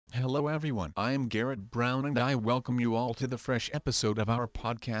Hello everyone, I am Garrett Brown and I welcome you all to the fresh episode of our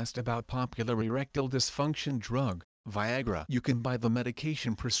podcast about popular erectile dysfunction drug, Viagra. You can buy the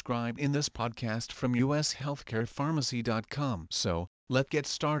medication prescribed in this podcast from ushealthcarepharmacy.com. So, let's get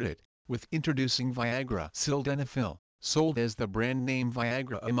started with introducing Viagra. Sildenafil, sold as the brand name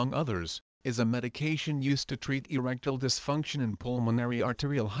Viagra among others, is a medication used to treat erectile dysfunction and pulmonary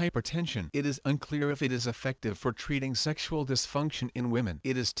arterial hypertension. It is unclear if it is effective for treating sexual dysfunction in women.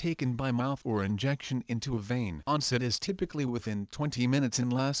 It is taken by mouth or injection into a vein. Onset is typically within 20 minutes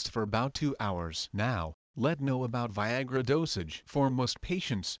and lasts for about 2 hours. Now, let's know about Viagra dosage. For most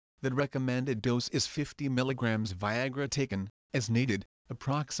patients, the recommended dose is 50 mg Viagra taken, as needed,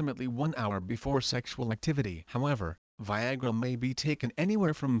 approximately 1 hour before sexual activity. However, Viagra may be taken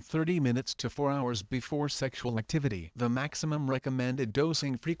anywhere from 30 minutes to 4 hours before sexual activity. The maximum recommended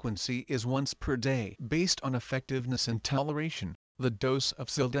dosing frequency is once per day. Based on effectiveness and toleration, the dose of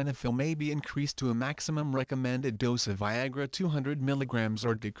sildenafil may be increased to a maximum recommended dose of Viagra 200 mg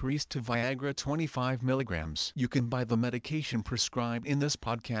or decreased to Viagra 25 mg. You can buy the medication prescribed in this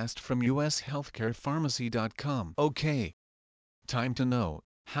podcast from ushealthcarepharmacy.com. Okay. Time to know.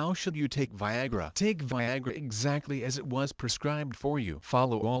 How should you take Viagra? Take Viagra exactly as it was prescribed for you.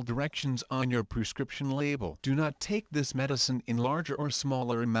 Follow all directions on your prescription label. Do not take this medicine in larger or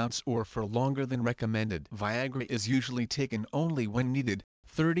smaller amounts or for longer than recommended. Viagra is usually taken only when needed,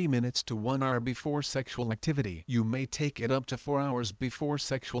 30 minutes to 1 hour before sexual activity. You may take it up to 4 hours before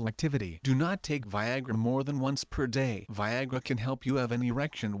sexual activity. Do not take Viagra more than once per day. Viagra can help you have an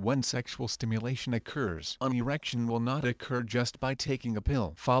erection when sexual stimulation occurs. An erection will not occur just by taking a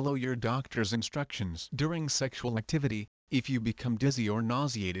pill. Follow your doctor's instructions. During sexual activity, if you become dizzy or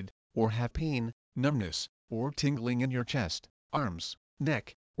nauseated, or have pain, numbness, or tingling in your chest, arms,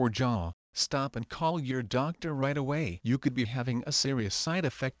 neck, or jaw, stop and call your doctor right away. You could be having a serious side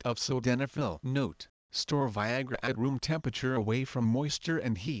effect of sildenafil. Note: store Viagra at room temperature away from moisture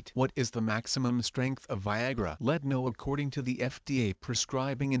and heat. What is the maximum strength of Viagra? Let know. According to the FDA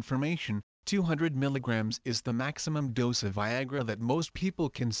prescribing information, 200 mg is the maximum dose of Viagra that most people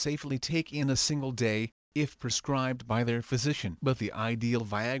can safely take in a single day, if prescribed by their physician. But the ideal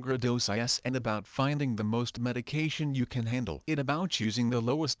Viagra dose is and about finding the most medication you can handle. It about choosing the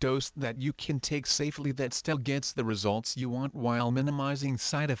lowest dose that you can take safely that still gets the results you want while minimizing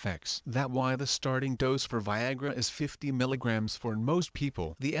side effects. That's why the starting dose for Viagra is 50 mg for most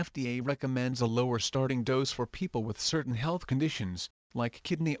people. The FDA recommends a lower starting dose for people with certain health conditions, like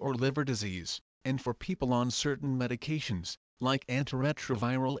kidney or liver disease, and for people on certain medications, like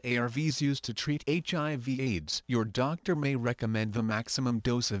antiretroviral ARVs used to treat HIV/AIDS. Your doctor may recommend the maximum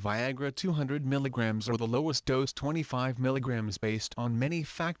dose of Viagra 200 mg or the lowest dose 25 mg based on many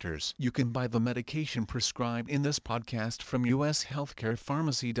factors. You can buy the medication prescribed in this podcast from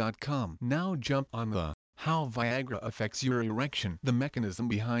ushealthcarepharmacy.com. Now jump on the how Viagra affects your erection. The mechanism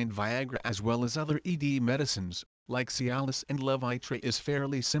behind Viagra as well as other ED medicines, like Cialis and Levitra, is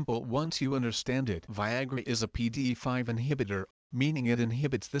fairly simple once you understand it. Viagra is a PDE5 inhibitor, meaning it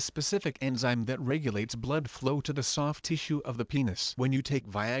inhibits the specific enzyme that regulates blood flow to the soft tissue of the penis. When you take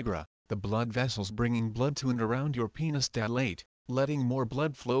Viagra, the blood vessels bringing blood to and around your penis dilate, letting more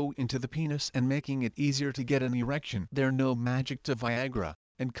blood flow into the penis and making it easier to get an erection. There's no magic to Viagra,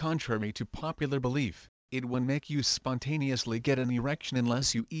 and contrary to popular belief, it won't make you spontaneously get an erection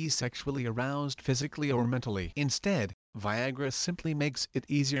unless you are sexually aroused physically or mentally. Instead, Viagra simply makes it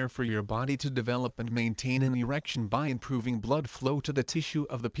easier for your body to develop and maintain an erection by improving blood flow to the tissue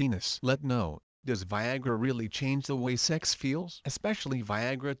of the penis. Let know: does Viagra really change the way sex feels? Especially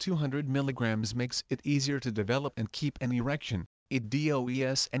Viagra 200 mg makes it easier to develop and keep an erection. It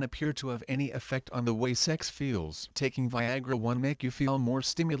does and appear to have any effect on the way sex feels. Taking Viagra won't make you feel more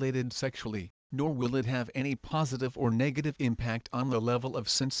stimulated sexually, nor will it have any positive or negative impact on the level of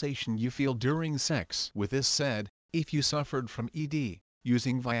sensation you feel during sex. With this said, if you suffered from ED,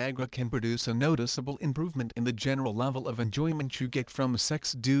 using Viagra can produce a noticeable improvement in the general level of enjoyment you get from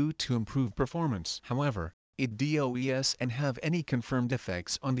sex due to improved performance. However, it does and have any confirmed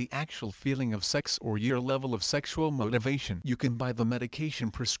effects on the actual feeling of sex or your level of sexual motivation. You can buy the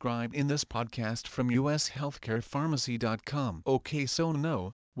medication prescribed in this podcast from ushealthcarepharmacy.com. Okay, so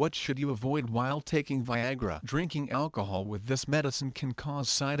no. What should you avoid while taking Viagra? Drinking alcohol with this medicine can cause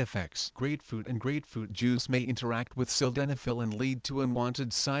side effects. Grapefruit and grapefruit juice may interact with sildenafil and lead to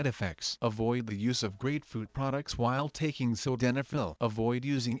unwanted side effects. Avoid the use of grapefruit products while taking sildenafil. Avoid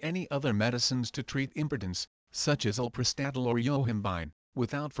using any other medicines to treat impotence, such as alprastatal or yohimbine,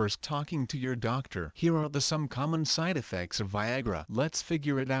 without first talking to your doctor. Here are some common side effects of Viagra. Let's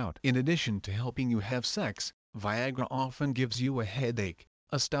figure it out. In addition to helping you have sex, Viagra often gives you a headache,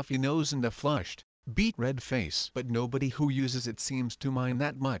 a stuffy nose and a flushed, beet red face. But nobody who uses it seems to mind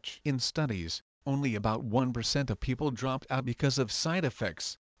that much. In studies, only about 1% of people dropped out because of side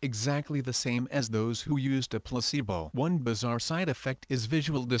effects, exactly the same as those who used a placebo. One bizarre side effect is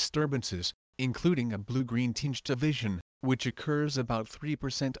visual disturbances, including a blue-green tinge to vision, which occurs about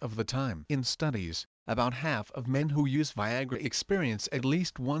 3% of the time. In studies, about half of men who use Viagra experience at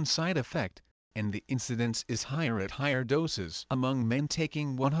least one side effect, and the incidence is higher at higher doses. Among men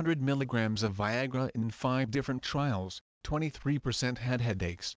taking 100 mg of Viagra in 5 different trials, 23% had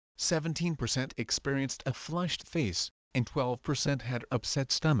headaches, 17% experienced a flushed face, and 12% had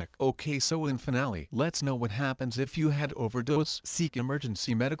upset stomach. Okay, so in finale, let's know what happens if you had overdose. Seek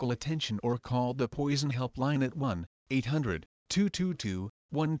emergency medical attention or call the poison helpline at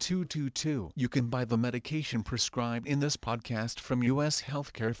 1-800-222-1222. You can buy the medication prescribed in this podcast from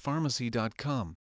ushealthcarepharmacy.com.